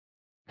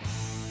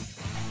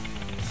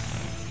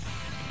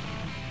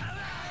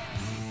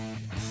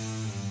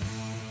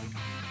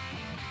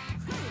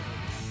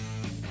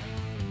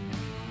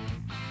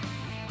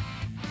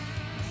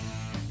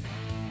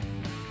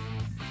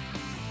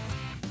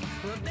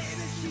Baby,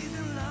 she's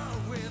in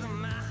love with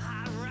my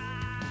hot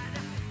rod.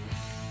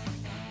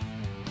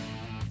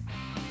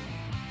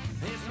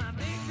 It's my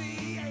big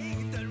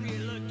V8 that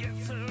really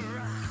gets her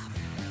off.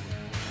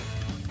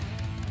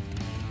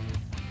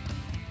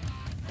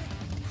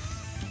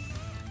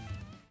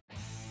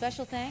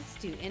 Special thanks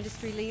to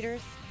industry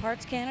leaders,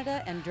 Parts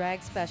Canada, and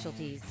Drag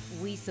Specialties.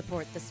 We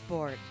support the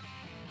sport.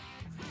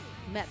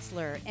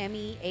 Metzler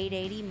ME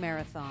 880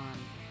 Marathon.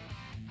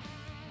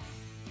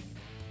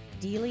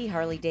 Dealey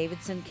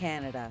Harley-Davidson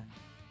Canada.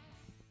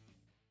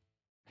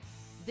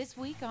 This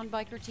week on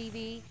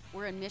Bikertv,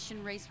 we're in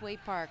Mission Raceway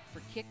Park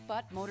for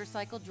kick-butt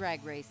motorcycle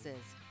drag races.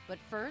 But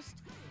first,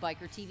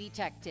 Bikertv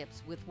Tech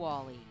Tips with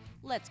Wally.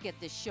 Let's get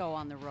this show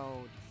on the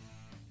road.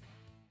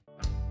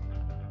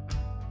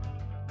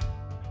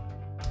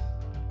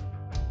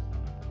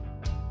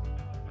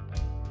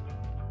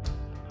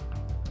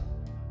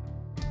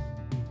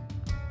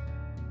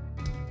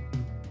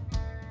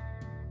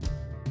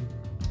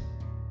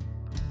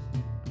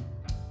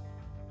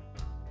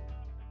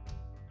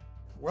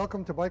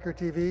 Welcome to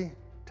Bikertv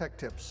Tech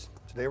Tips.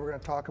 Today we're going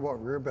to talk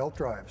about rear belt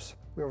drives.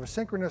 We have a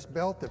synchronous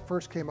belt that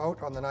first came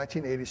out on the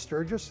 1980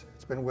 Sturgis.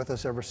 It's been with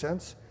us ever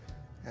since,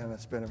 and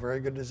it's been a very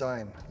good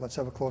design. Let's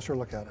have a closer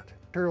look at it.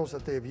 Materials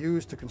that they've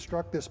used to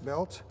construct this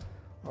belt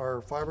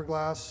are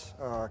fiberglass,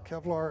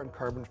 Kevlar, and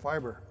carbon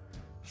fiber.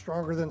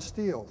 Stronger than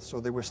steel, so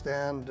they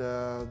withstand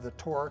the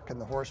torque and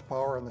the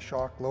horsepower and the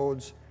shock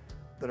loads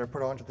that are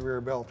put onto the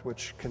rear belt,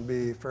 which can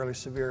be fairly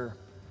severe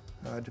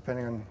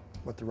depending on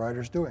what the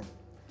rider's doing.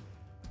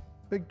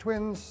 Big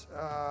Twins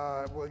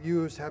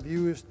have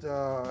used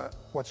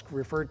what's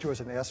referred to as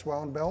an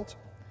S-wound belt,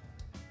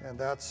 and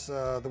that's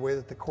the way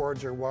that the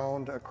cords are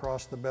wound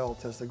across the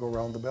belt as they go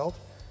around the belt.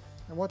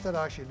 And what that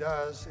actually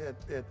does,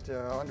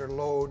 under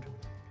load,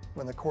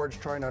 when the cord's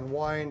trying to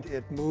unwind,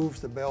 it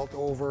moves the belt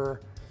over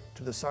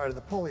to the side of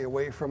the pulley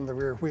away from the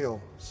rear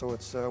wheel, so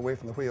it's away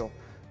from the wheel.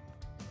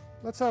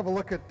 Let's have a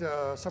look at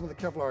some of the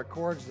Kevlar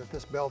cords that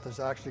this belt is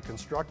actually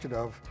constructed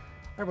of.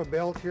 I have a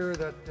belt here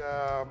that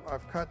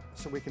I've cut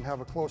so we can have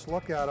a close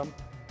look at them,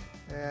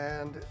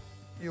 and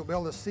you'll be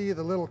able to see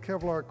the little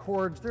Kevlar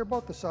cords. They're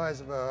about the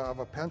size of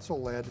a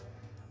pencil lead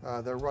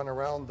that run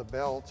around the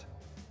belt.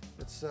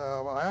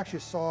 I actually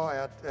saw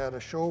at a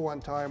show one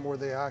time where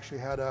they actually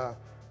had a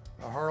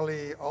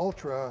Harley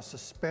Ultra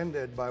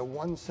suspended by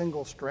one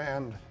single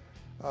strand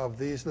of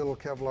these little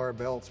Kevlar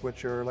belts,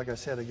 which are, like I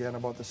said, again,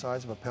 about the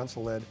size of a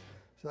pencil lead.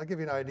 So that'll give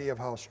you an idea of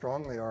how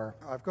strong they are.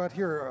 I've got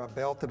here a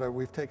belt that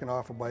we've taken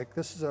off a bike.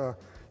 This is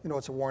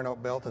it's a worn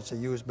out belt. It's a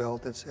used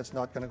belt. It's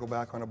not going to go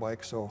back on a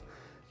bike. So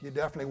you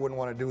definitely wouldn't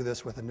want to do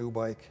this with a new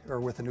bike or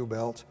with a new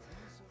belt.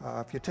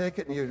 If you take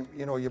it and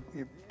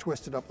you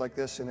twist it up like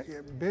this, and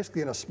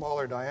basically in a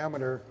smaller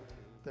diameter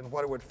than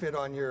what it would fit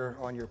on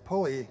your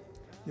pulley,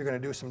 you're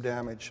going to do some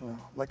damage.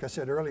 Like I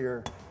said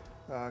earlier,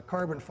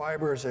 carbon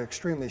fiber is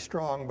extremely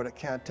strong, but it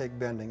can't take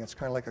bending. It's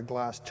kind of like a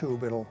glass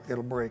tube.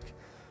 It'll break.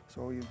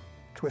 So you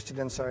twist it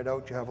inside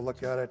out, you have a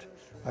look at it.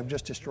 I've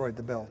just destroyed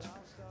the belt.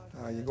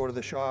 You go to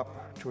the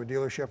shop, to a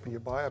dealership, and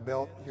you buy a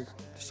belt. You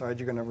decide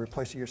you're going to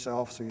replace it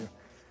yourself, so you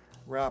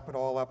wrap it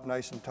all up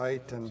nice and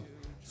tight, and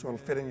so it'll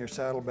fit in your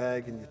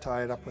saddlebag, and you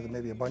tie it up with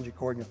maybe a bungee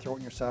cord and you throw it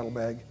in your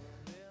saddlebag.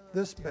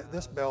 This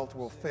belt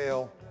will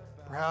fail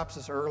perhaps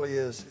as early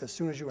as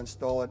soon as you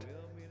install it.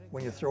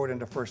 When you throw it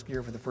into first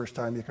gear for the first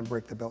time, you can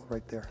break the belt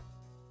right there.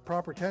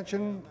 Proper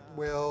tension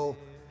will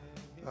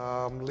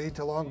lead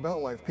to long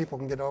belt life. People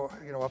can get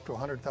up to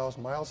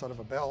 100,000 miles out of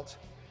a belt.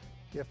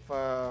 If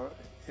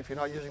you're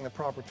not using the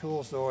proper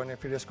tools though, and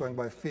if you're just going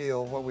by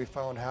feel, what we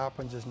found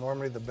happens is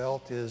normally the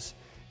belt is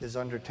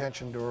under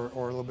tensioned or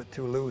a little bit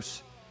too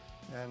loose.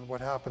 And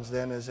what happens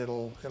then is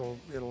it'll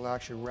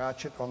actually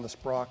ratchet on the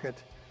sprocket,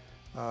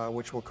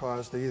 which will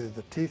cause either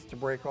the teeth to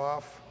break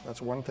off. That's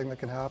one thing that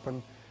can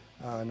happen.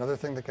 Another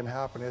thing that can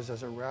happen is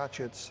as it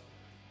ratchets,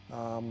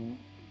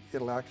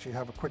 it'll actually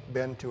have a quick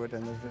bend to it,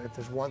 and if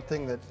there's one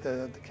thing that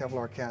the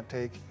Kevlar can't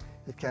take,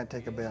 it can't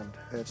take a bend.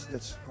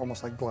 It's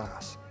almost like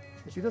glass.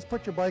 If you just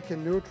put your bike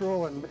in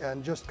neutral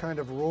and just kind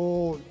of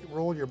roll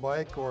your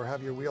bike or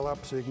have your wheel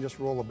up so you can just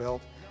roll the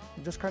belt,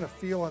 and just kind of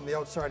feel on the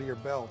outside of your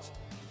belt.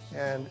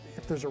 And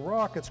if there's a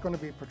rock, it's going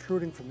to be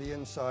protruding from the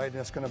inside,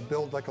 and it's going to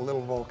build like a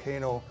little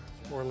volcano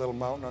or a little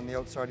mountain on the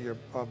outside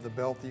of the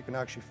belt that you can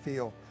actually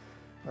feel.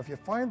 Now, if you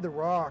find the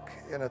rock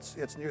and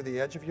it's near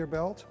the edge of your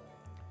belt,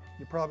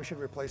 you probably should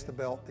replace the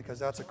belt, because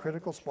that's a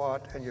critical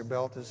spot and your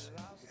belt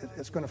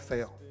it's going to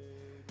fail.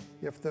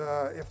 If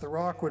the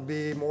rock would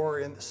be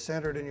more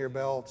centered in your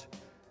belt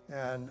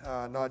and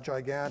not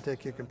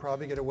gigantic, you can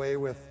probably get away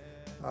with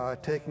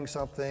taking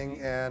something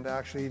and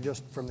actually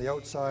just from the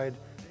outside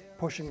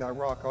pushing that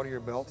rock out of your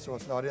belt so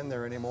it's not in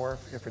there anymore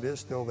if it is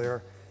still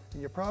there.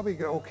 And you're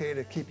probably okay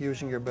to keep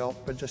using your belt,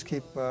 but just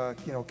keep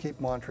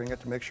monitoring it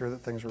to make sure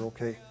that things are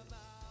okay.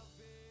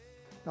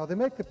 Now, they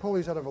make the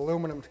pulleys out of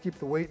aluminum to keep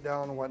the weight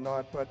down and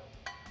whatnot, but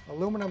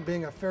aluminum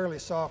being a fairly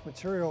soft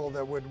material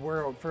that would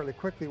wear out fairly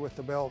quickly with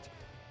the belt,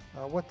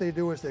 what they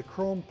do is they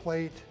chrome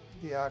plate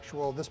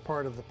this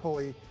part of the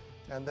pulley,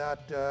 and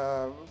that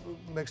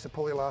makes the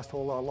pulley last a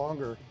whole lot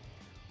longer.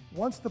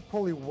 Once the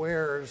pulley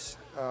wears,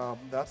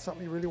 that's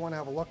something you really want to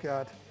have a look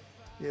at,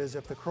 is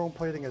if the chrome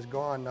plating is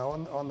gone. Now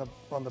on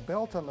the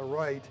belt on the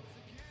right,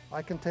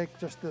 I can take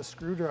just this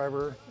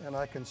screwdriver and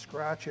I can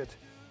scratch it.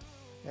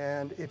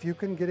 And if you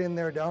can get in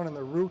there down in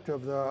the root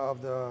of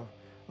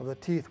the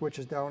teeth, which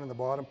is down in the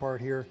bottom part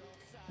here,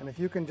 and if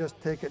you can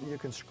just take it and you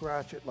can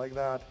scratch it like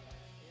that,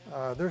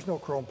 there's no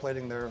chrome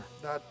plating there.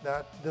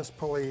 This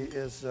pulley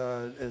is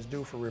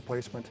due for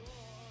replacement.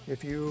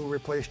 If you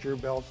replaced your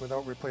belt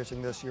without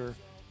replacing this,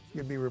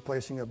 you'd be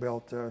replacing a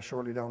belt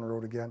shortly down the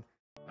road again.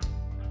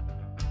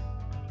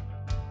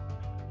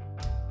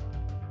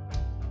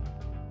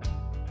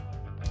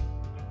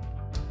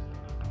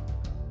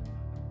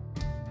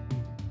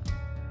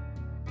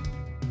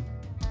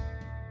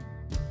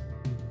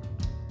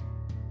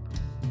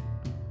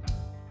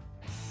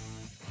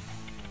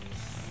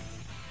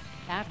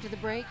 After the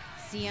break,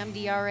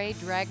 CMDRA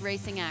drag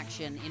racing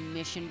action in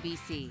Mission,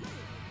 BC.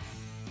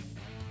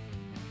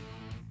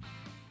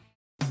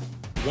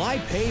 Why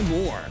pay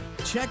more?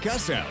 Check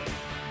us out.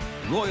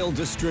 Royal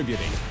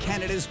Distributing,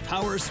 Canada's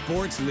power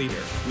sports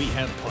leader. We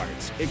have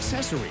parts,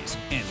 accessories,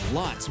 and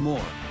lots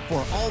more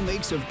for all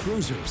makes of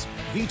cruisers,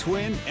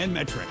 V-twin and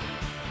metric.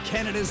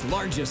 Canada's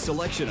largest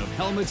selection of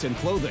helmets and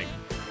clothing.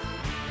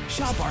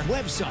 Shop our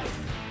website.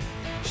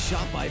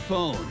 Shop by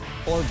phone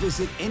or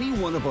visit any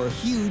one of our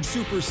huge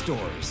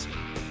superstores.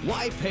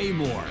 Why pay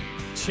more?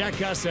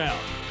 Check us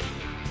out.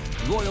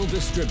 Royal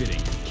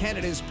Distributing,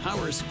 Canada's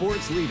power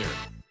sports leader.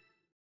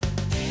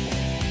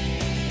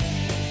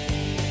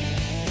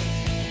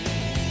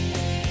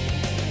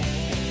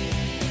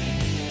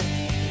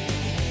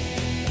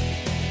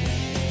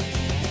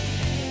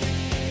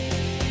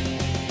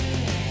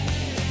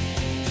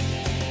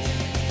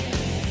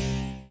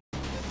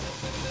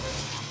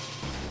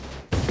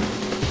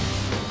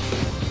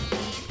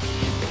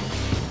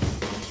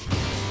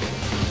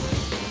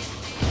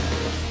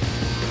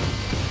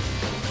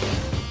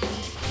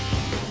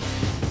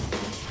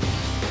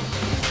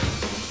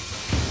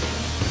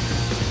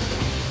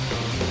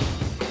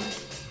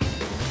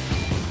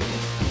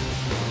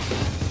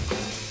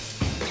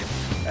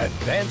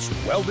 Advanced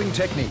welding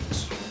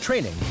techniques,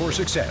 training for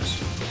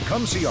success.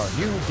 Come see our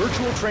new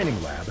virtual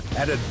training lab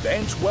at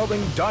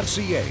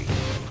advancedwelding.ca.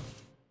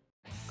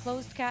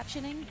 Closed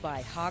captioning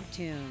by Hog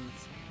Tunes.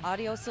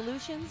 Audio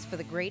solutions for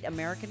the great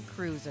American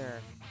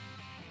cruiser.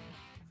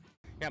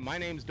 Yeah, my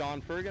name's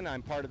Don Fergan.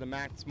 I'm part of the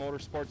Max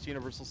Motorsports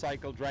Universal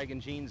Cycle Dragon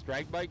Jeans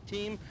drag bike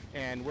team,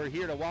 and we're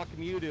here to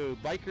welcome you to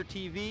Biker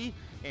TV,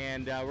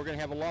 and we're going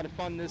to have a lot of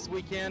fun this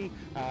weekend.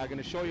 Going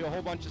to show you a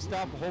whole bunch of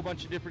stuff, a whole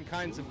bunch of different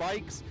kinds of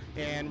bikes,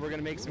 and we're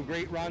going to make some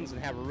great runs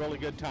and have a really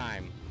good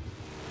time.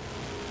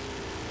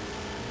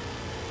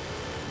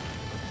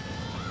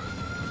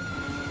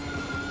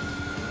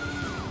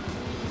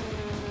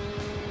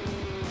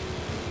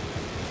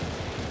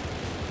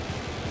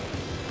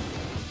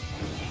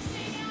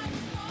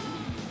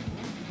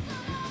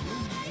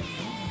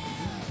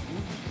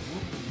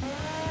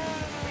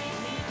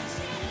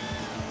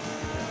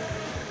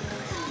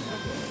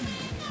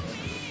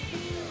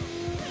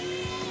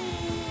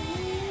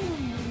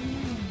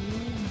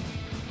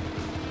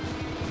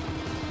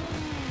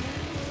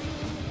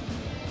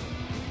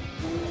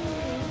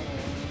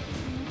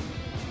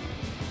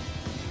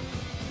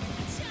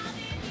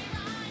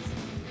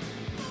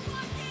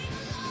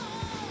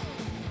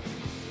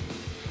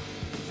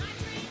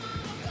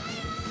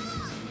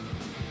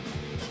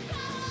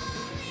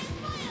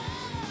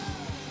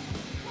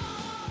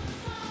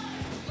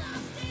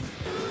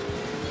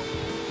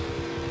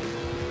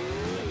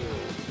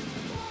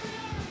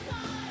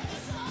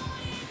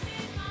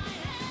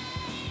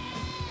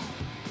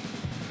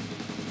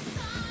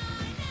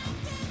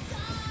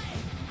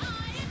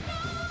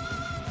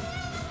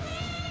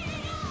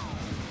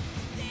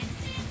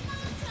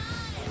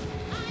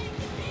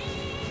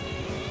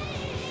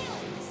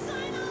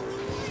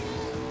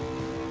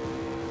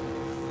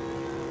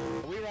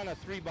 A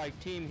three-bike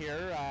team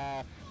here.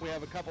 We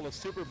have a couple of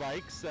super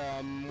bikes.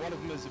 One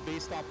of them is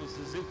based off of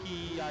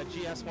Suzuki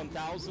GS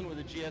 1000 with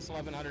a GS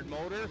 1100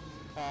 motor.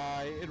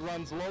 It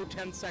runs low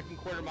 10-second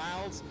quarter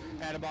miles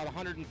at about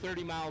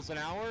 130 miles an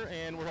hour,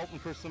 and we're hoping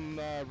for some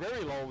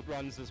very low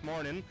runs this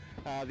morning.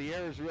 The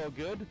air is real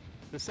good.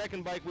 The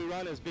second bike we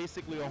run is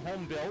basically a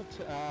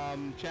home-built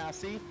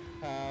chassis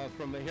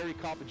from Harry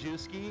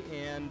Kopajewski,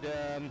 and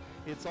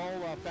it's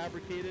all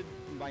fabricated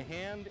by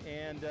hand,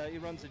 and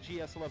it runs a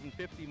GS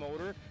 1150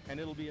 motor, and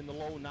it'll be in the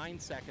low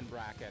 9-second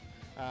bracket.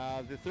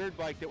 The third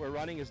bike that we're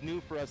running is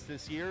new for us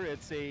this year.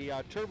 It's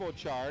a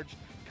turbocharged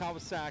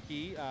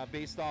Kawasaki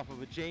based off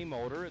of a J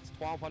motor. It's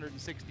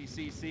 1260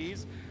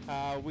 cc's.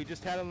 We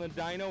just had it on the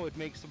dyno. It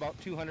makes about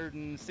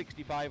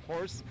 265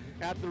 horse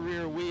at the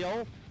rear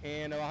wheel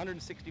and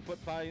 160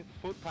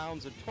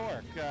 foot-pounds of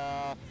torque.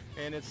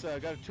 And it's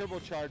got a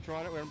turbocharger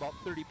on it. We're at about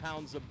 30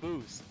 pounds of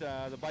boost.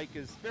 The bike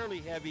is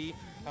fairly heavy,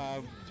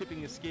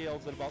 tipping the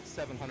scales at about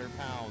 700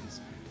 pounds.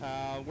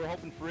 We're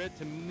hoping for it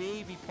to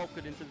maybe poke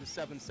it into the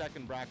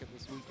 7-second bracket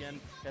this weekend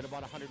at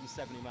about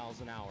 170 miles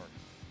an hour.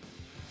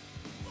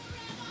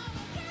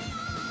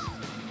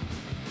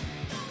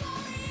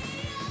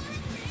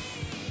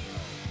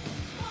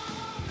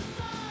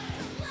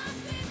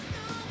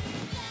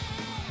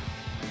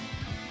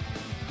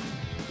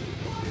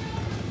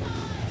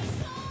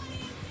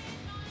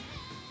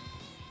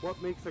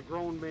 What makes a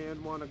grown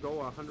man want to go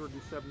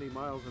 170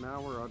 miles an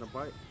hour on a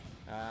bike?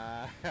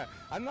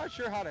 I'm not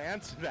sure how to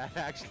answer that,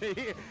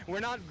 actually. We're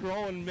not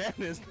grown men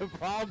is the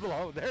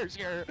problem. There's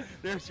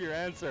your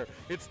answer.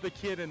 It's the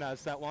kid in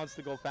us that wants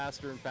to go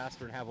faster and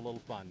faster and have a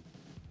little fun.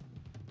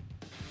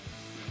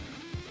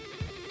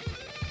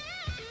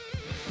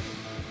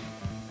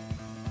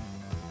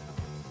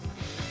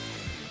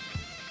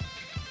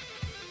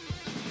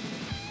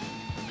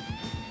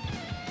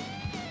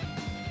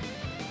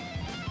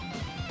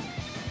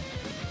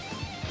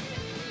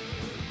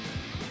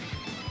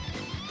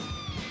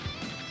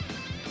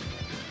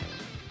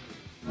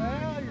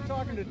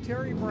 Talking to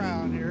Terry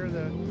Brown here,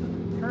 the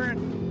current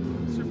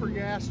Super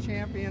Gas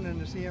champion in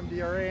the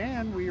CMDRA,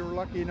 and we were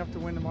lucky enough to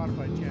win the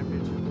Modified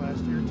Championship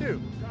last year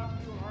too.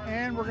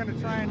 And we're going to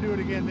try and do it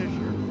again this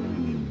year.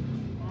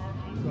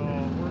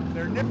 So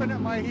they're nipping at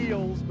my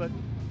heels, but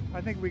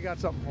I think we got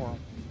something for them.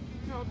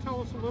 Now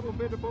tell us a little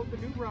bit about the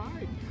new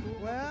ride.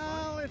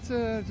 Well, it's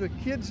a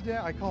kid's day.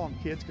 I call them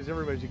kids because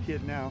everybody's a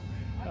kid now.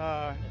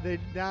 They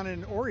down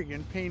in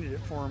Oregon painted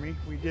it for me.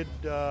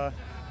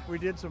 We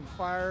did some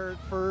fire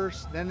at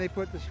first, then they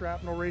put the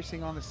shrapnel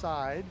racing on the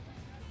side,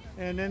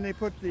 and then they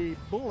put the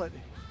bullet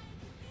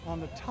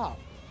on the top.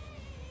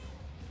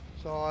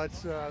 So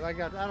it's I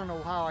don't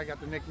know how I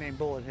got the nickname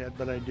Bullet Head,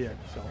 but I did.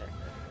 So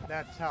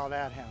that's how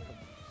that happened.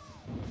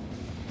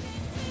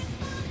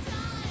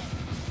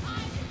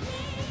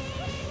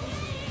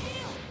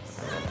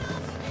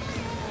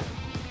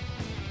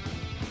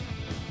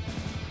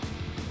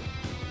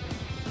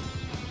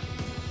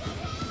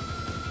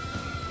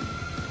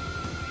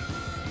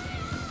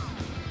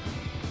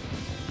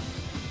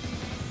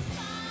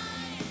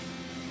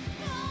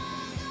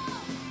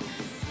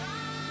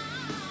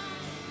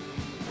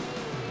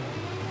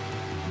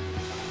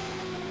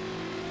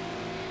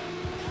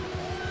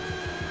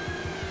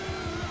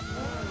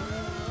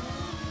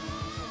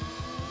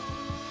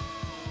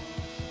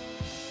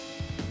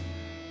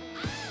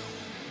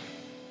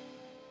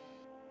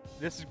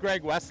 This is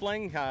Greg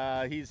Westling.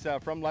 He's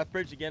from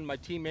Lethbridge, again, my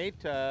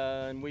teammate,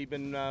 and we've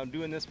been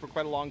doing this for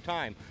quite a long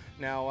time.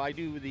 Now, I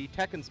do the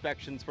tech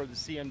inspections for the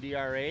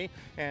CMDRA,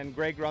 and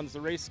Greg runs the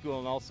race school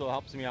and also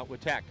helps me out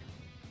with tech.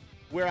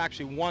 We're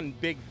actually one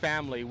big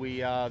family.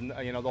 We,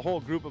 the whole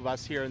group of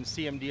us here in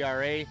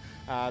CMDRA,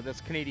 that's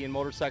Canadian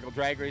Motorcycle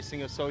Drag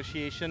Racing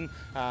Association.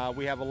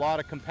 We have a lot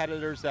of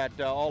competitors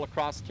all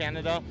across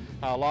Canada,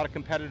 a lot of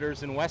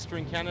competitors in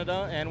Western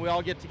Canada, and we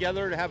all get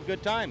together to have a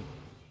good time.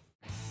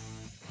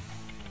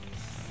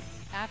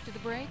 After the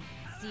break,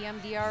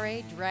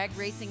 CMDRA drag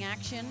racing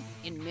action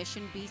in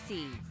Mission,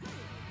 BC.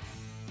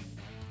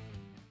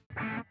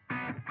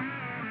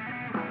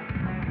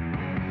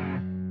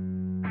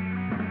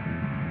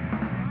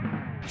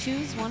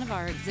 Choose one of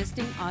our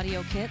existing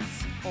audio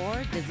kits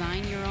or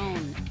design your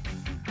own.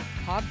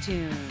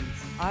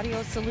 Hobtunes,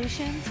 audio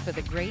solutions for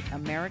the great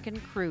American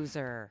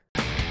cruiser.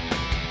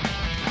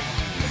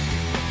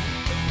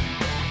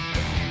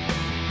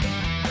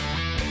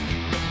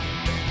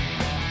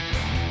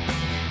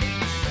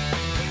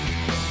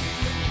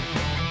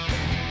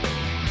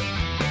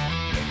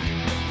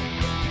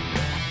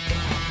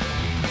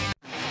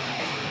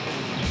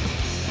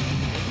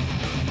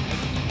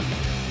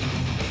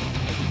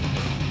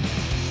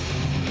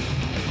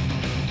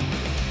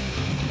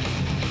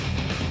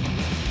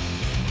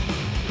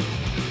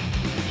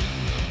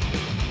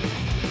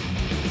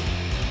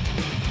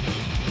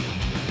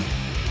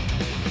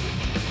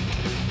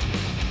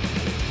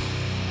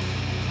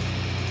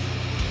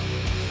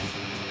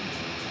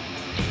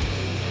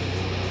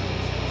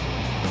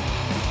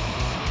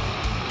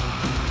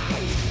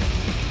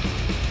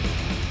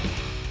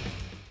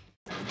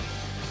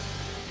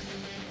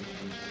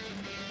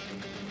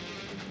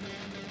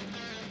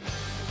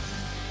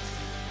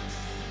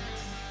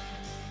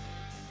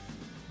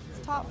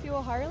 Top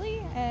Fuel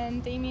Harley,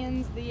 and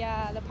Damien's the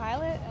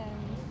pilot,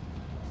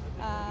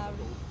 and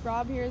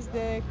Rob here is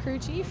the crew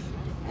chief,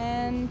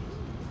 and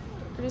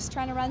we're just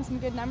trying to run some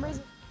good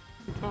numbers.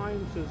 How many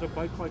times does a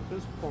bike like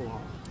this pull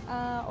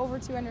off? Over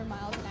 200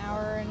 miles an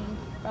hour and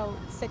about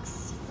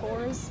 6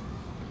 4s.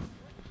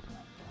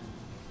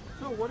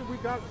 So what have we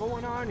got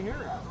going on here?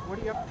 What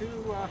are you up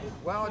to?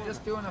 Well,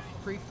 just doing a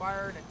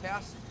pre-fire and a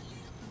test.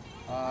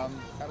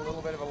 Had a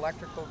little bit of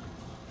electrical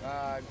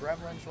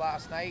gremlins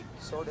last night,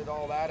 sorted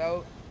all that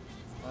out,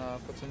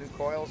 put some new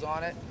coils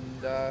on it,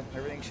 and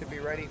everything should be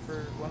ready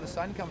for when the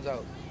sun comes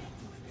out.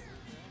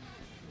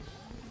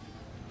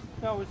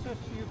 Now, is this,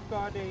 you've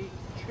got a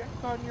check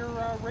on your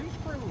race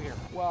crew here?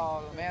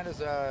 Well,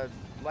 Amanda's a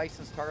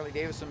licensed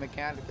Harley-Davidson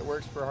mechanic that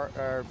works for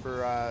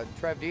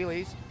Trev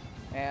Dealey's,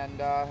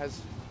 and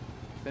has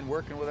been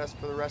working with us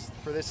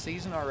for this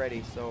season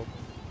already. So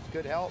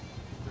good help,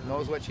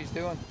 knows what she's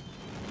doing.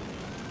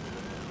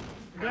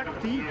 Neck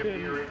deep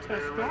in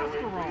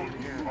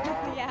testosterone here.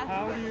 Yeah.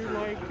 How do you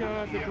like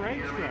the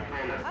drag strip?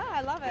 Oh,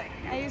 I love it.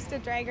 I used to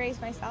drag race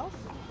myself,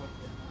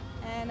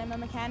 and I'm a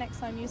mechanic,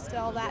 so I'm used to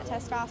all that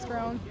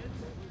testosterone.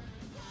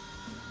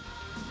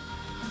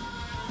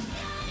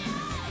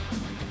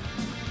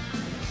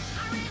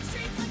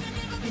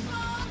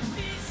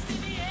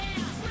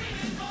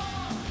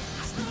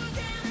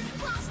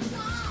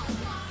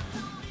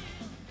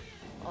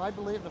 I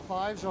believe the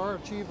 5s are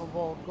an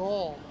achievable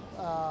goal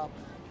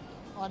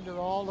under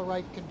all the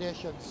right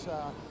conditions.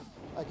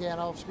 Again,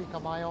 I'll speak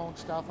on my own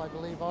stuff. I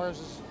believe ours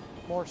is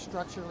more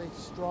structurally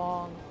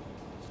strong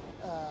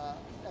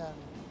and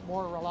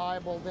more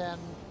reliable than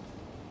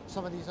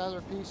some of these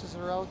other pieces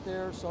that are out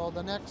there. So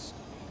the next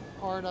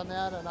part on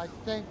that, and I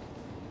think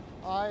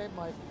I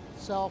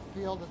myself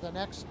feel that the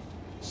next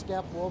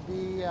step will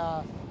be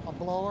a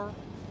blower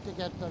to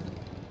get a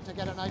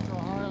Nitro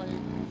Harley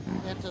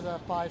into the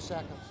 5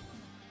 seconds.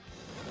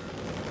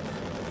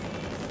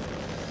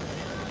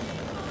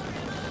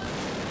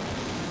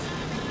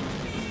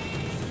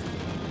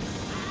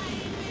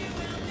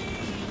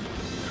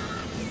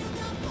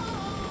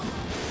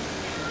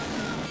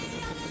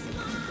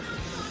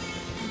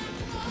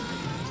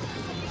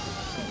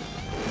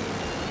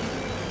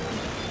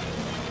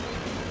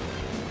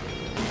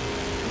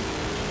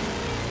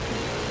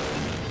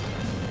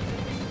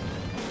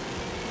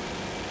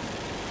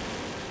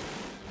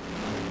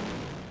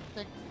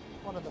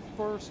 One of the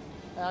first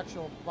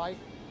actual bike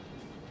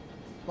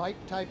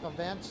type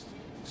events,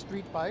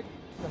 street bike.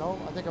 You know,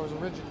 I think I was a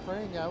rigid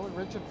frame. Yeah,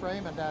 rigid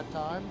frame at that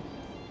time.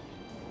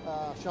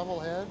 Shovel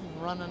head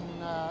and running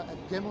at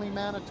Gimli,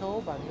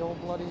 Manitoba, the old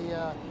bloody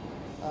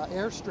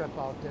airstrip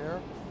out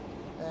there.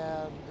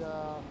 And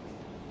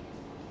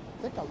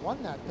I think I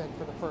won that thing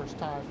for the first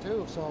time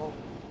too. So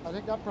I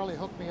think that probably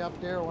hooked me up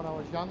there when I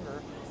was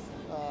younger.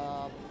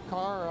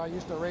 I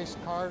used to race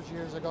cars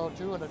years ago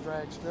too in a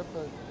drag strip.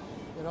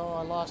 You know,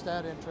 I lost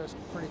that interest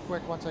pretty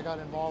quick once I got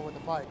involved with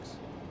the bikes.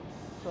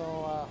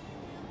 So,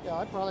 yeah,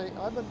 I've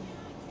been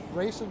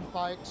racing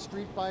bikes,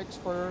 street bikes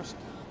first,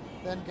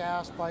 then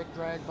gas bike,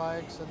 drag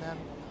bikes, and then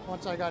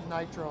once I got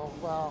nitro,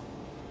 well,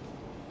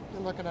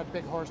 you're looking at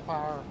big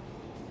horsepower.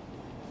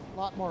 A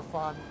lot more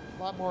fun,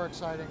 a lot more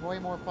exciting, way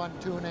more fun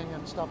tuning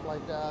and stuff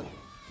like that.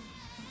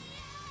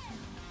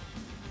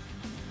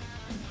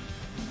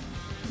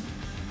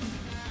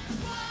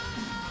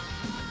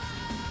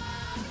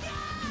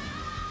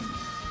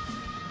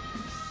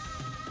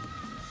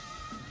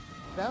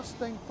 Best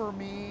thing for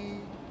me,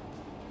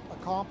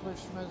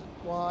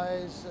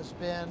 accomplishment-wise, has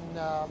been,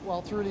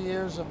 well, through the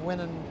years of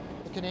winning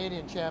the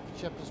Canadian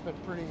Championship has been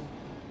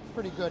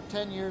pretty good.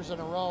 10 years in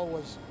a row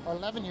was, or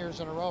 11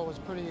 years in a row was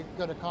pretty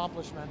good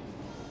accomplishment.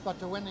 But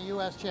to win the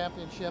U.S.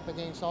 Championship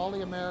against all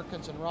the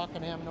Americans in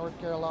Rockingham, North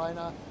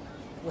Carolina,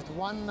 with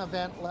one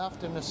event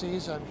left in the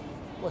season,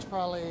 was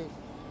probably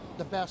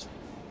the best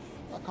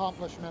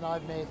accomplishment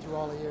I've made through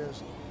all the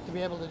years. To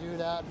be able to do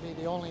that, and be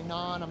the only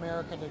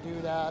non-American to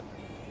do that,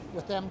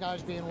 with them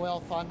guys being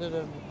well funded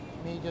and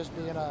me just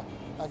being a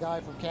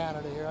guy from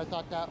Canada here. I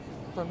thought that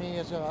for me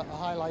is a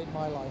highlight in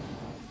my life.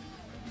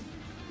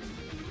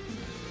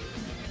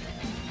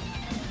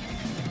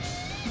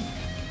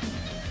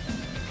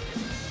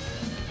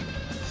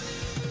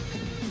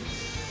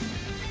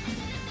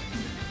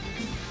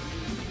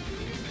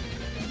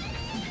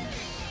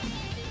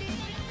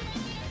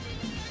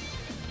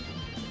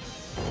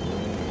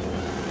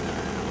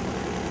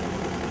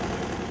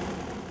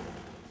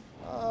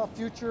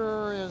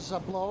 Future is a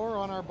blower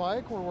on our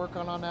bike. We're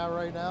working on that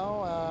right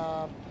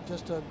now,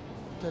 just to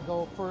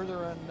go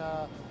further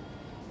and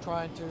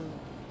trying to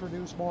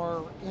produce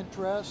more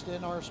interest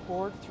in our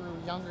sport through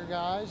younger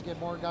guys, get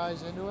more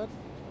guys into it.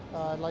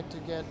 I'd like to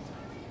get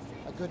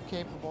a good,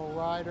 capable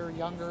rider,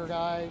 younger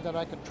guy that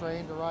I could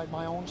train to ride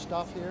my own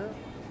stuff here,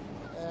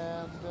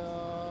 and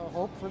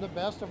hope for the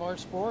best of our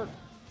sport.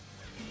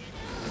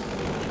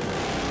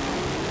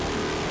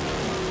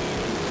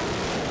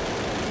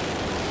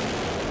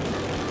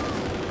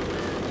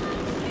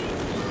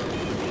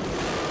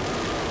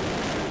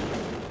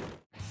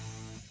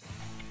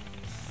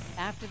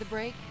 After the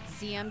break,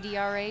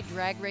 CMDRA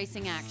drag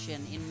racing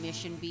action in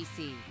Mission,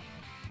 BC.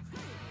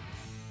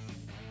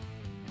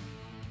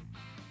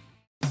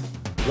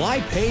 Why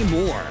pay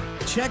more?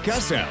 Check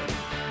us out.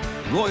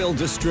 Royal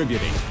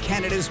Distributing,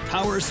 Canada's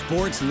power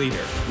sports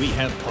leader. We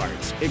have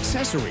parts,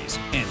 accessories,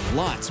 and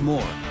lots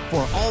more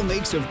for all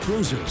makes of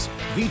cruisers,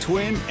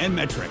 V-twin and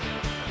metric.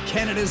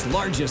 Canada's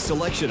largest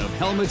selection of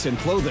helmets and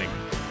clothing.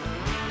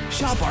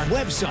 Shop our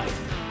website.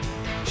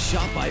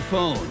 Shop by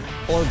phone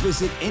or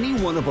visit any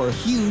one of our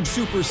huge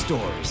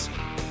superstores.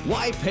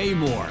 Why pay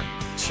more?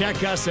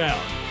 Check us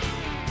out.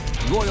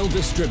 Royal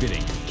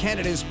Distributing,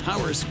 Canada's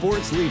power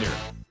sports leader.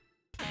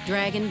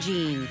 Dragon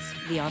Jeans,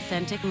 the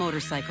authentic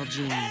motorcycle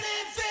jeans.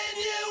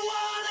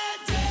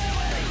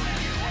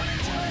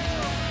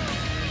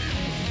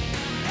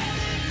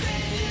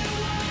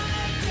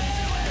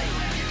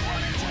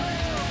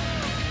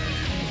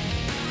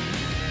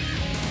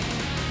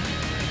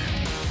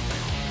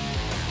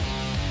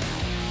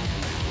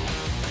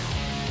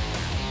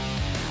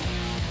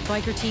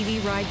 Biker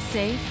TV rides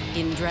safe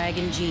in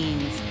Dragon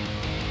Jeans.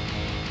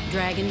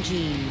 Dragon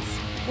Jeans.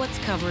 What's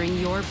covering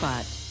your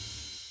butt?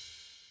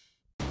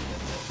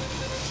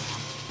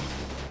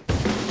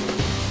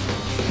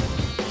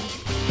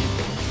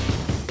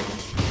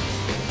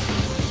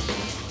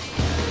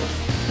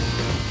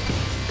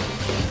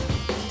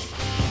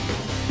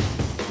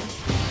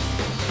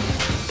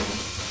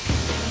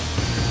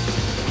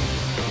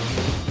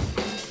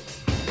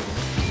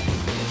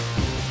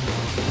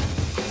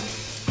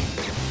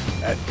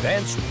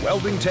 Advanced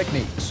welding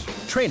techniques,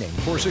 training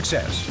for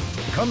success.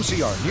 Come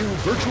see our new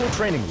virtual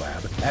training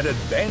lab at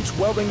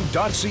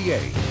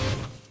advancedwelding.ca.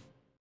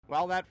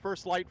 Well, that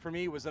first light for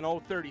me was an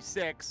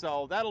 036,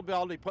 so that'll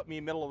probably put me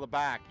middle of the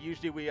back.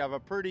 Usually we have a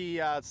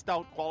pretty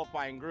stout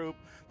qualifying group.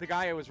 The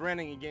guy I was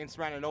running against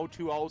ran an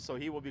 020, so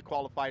he will be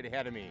qualified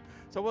ahead of me.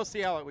 So we'll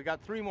see how we got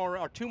 2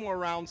 more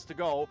rounds to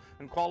go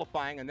in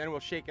qualifying, and then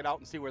we'll shake it out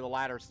and see where the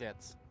ladder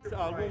sits.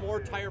 A little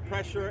more tire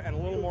pressure and a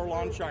little more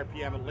launch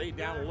RPM. It laid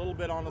down a little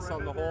bit on us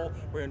on the hole.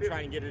 We're going to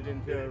try and get it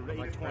into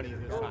 820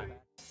 this time.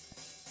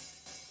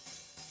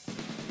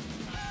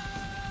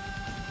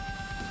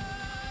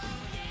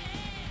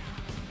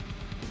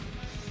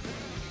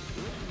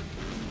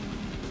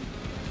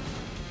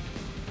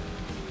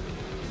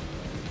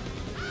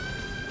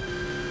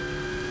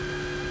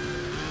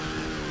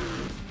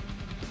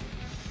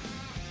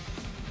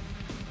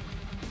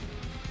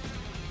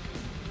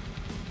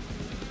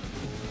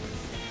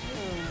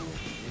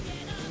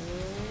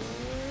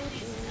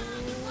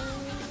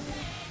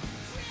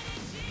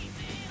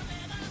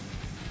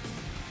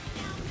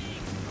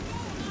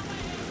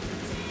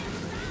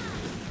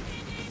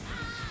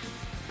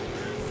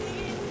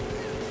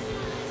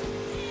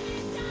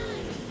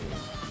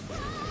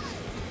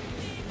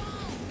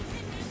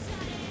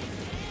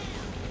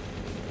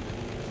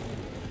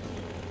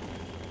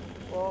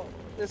 Well,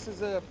 this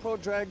is a Pro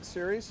Drag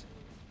series,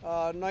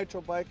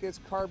 nitro bike.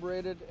 It's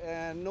carbureted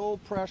and no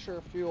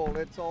pressure fuel.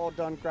 It's all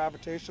done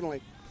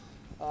gravitationally.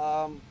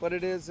 But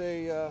it is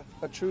a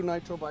true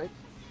nitro bike,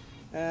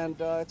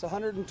 and it's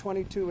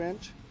 122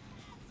 inch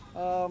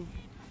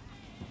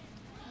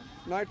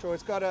nitro.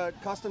 It's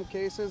got custom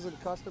cases and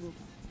custom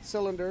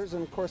cylinders,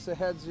 and of course the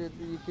heads,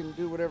 you can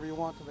do whatever you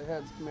want to the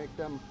heads to make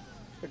them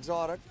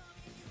exotic.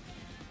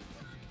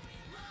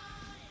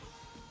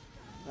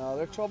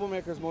 They're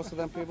troublemakers, most of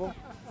them people.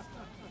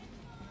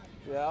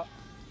 Yeah.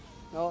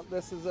 No,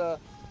 this is a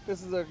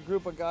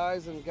group of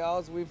guys and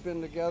gals. We've been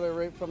together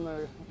right from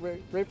the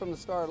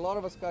start. A lot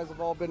of us guys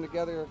have all been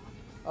together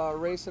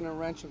racing and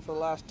wrenching for the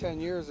last 10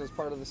 years as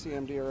part of the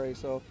CMDRA.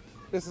 So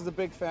this is a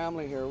big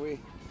family here. We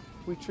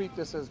treat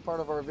this as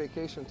part of our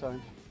vacation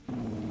time.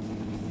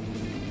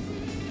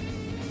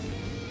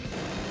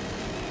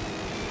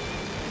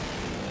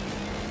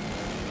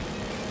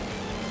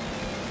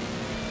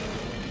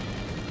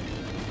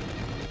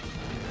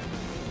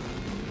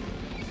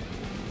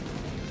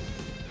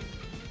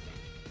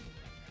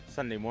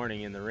 Sunday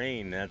morning in the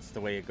rain, that's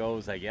the way it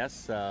goes, I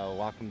guess.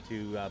 Welcome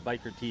to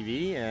Biker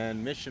TV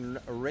and Mission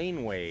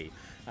Rainway.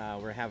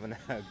 We're having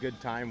a good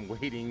time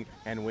waiting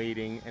and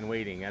waiting and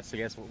waiting. That's, I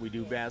guess, what we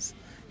do best.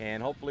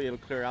 And hopefully it'll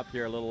clear up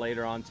here a little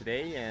later on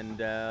today, and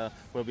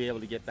we'll be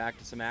able to get back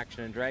to some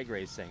action and drag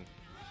racing.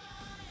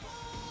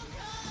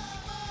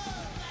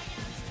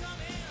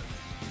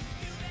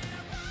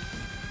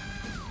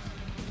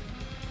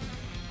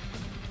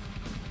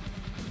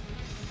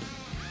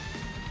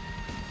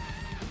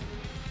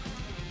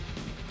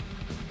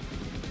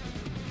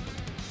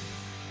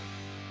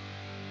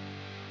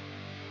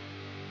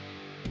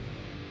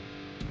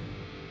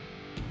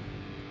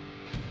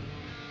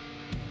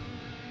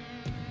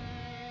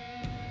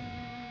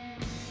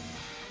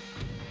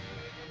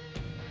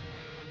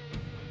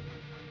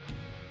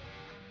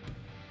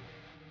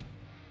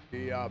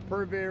 The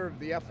purveyor of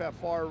the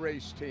FFR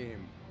race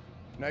team,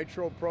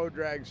 Nitro Pro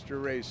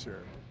Dragster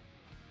Racer.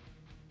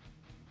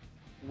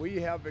 We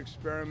have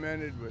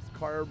experimented with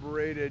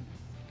carbureted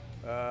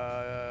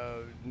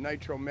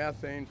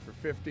nitromethane for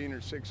 15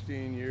 or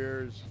 16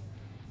 years,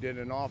 did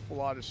an awful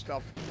lot of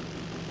stuff.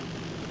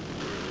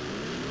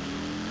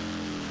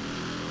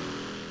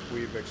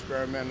 We've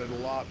experimented a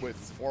lot with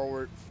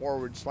forward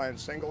slant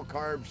single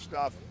carb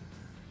stuff.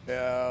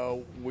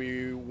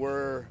 We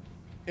were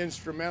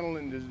instrumental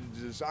in the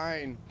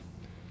design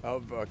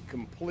of a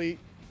complete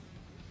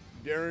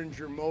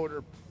Derringer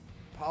motor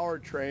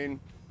powertrain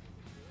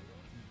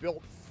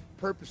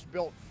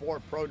purpose-built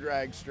for Pro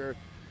Dragster,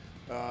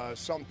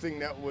 something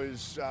that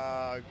was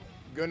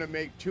going to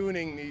make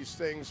tuning these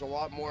things a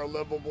lot more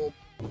livable.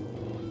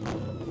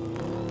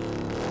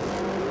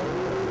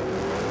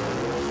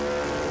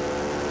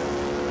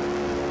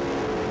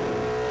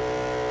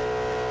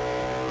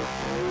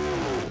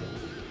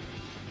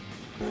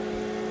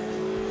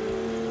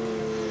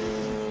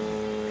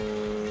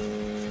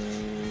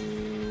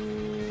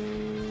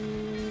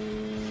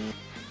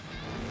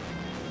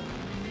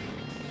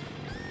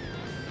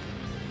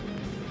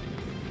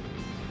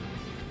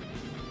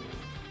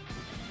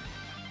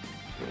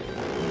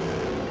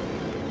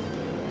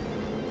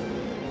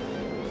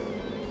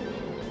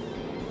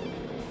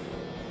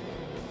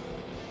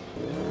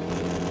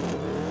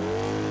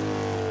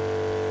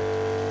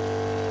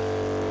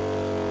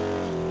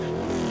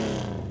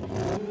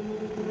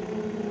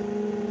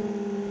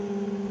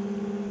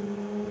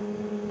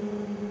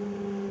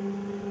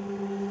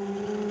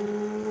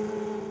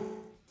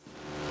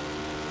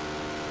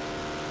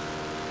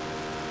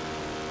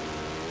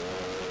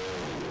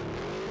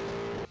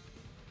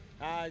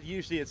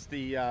 Usually it's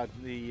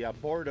the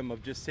boredom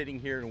of just sitting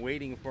here and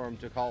waiting for him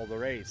to call the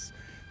race.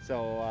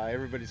 So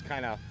everybody's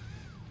kind of,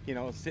 you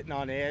know, sitting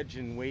on edge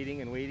and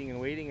waiting and waiting and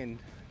waiting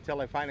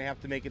until I finally have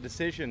to make a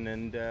decision.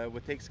 And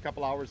it takes a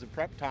couple hours of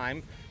prep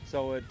time,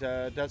 so it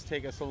does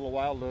take us a little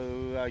while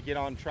to get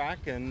on track,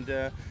 and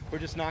we're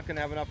just not going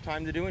to have enough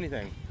time to do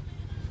anything.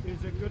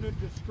 Is it going to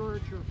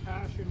discourage your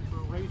passion for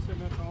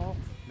racing at all?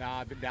 Nah,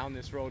 I've been down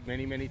this road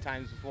many, many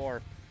times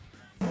before.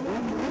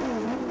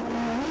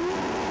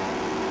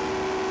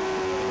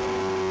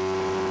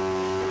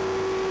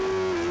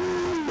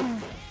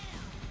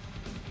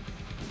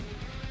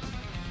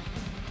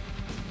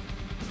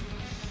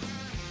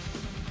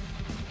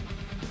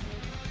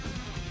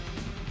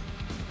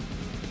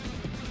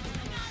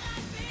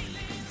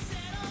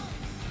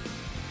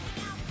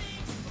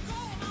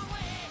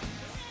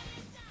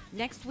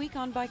 Next week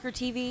on Biker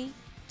TV,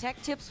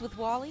 Tech Tips with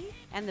Wally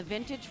and the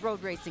Vintage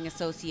Road Racing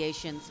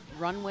Association's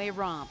Runway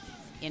Romp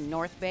in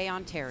North Bay,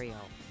 Ontario.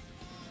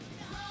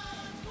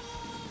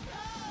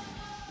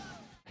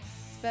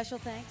 Special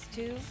thanks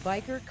to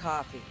Biker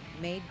Coffee,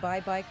 made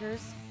by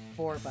bikers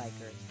for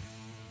bikers.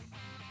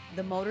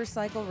 The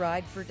Motorcycle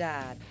Ride for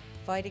Dad,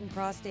 fighting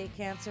prostate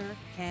cancer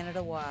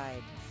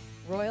Canada-wide.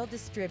 Royal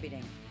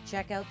Distributing.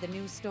 Check out the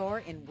new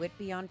store in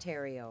Whitby,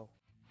 Ontario.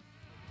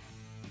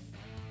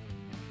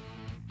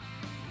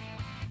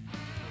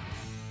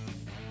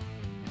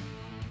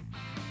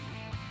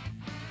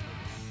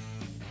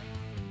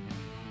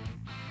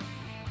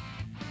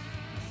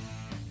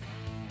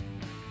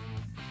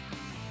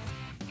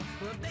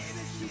 Well, baby,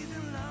 she's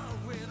in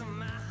love with a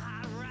man.